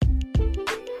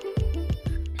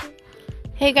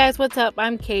Hey guys, what's up?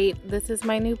 I'm Kate. This is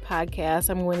my new podcast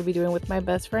I'm going to be doing with my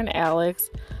best friend Alex.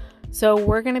 So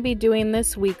we're going to be doing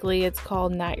this weekly. It's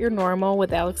called Not Your Normal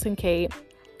with Alex and Kate.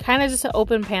 Kind of just an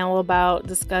open panel about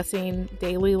discussing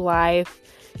daily life,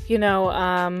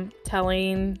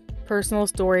 telling personal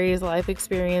stories, life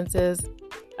experiences,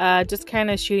 just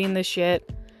kind of shooting the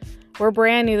shit. We're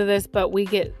brand new to this, but we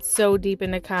get so deep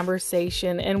into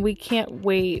conversation and we can't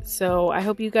wait. So I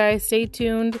hope you guys stay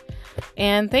tuned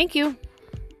and thank you.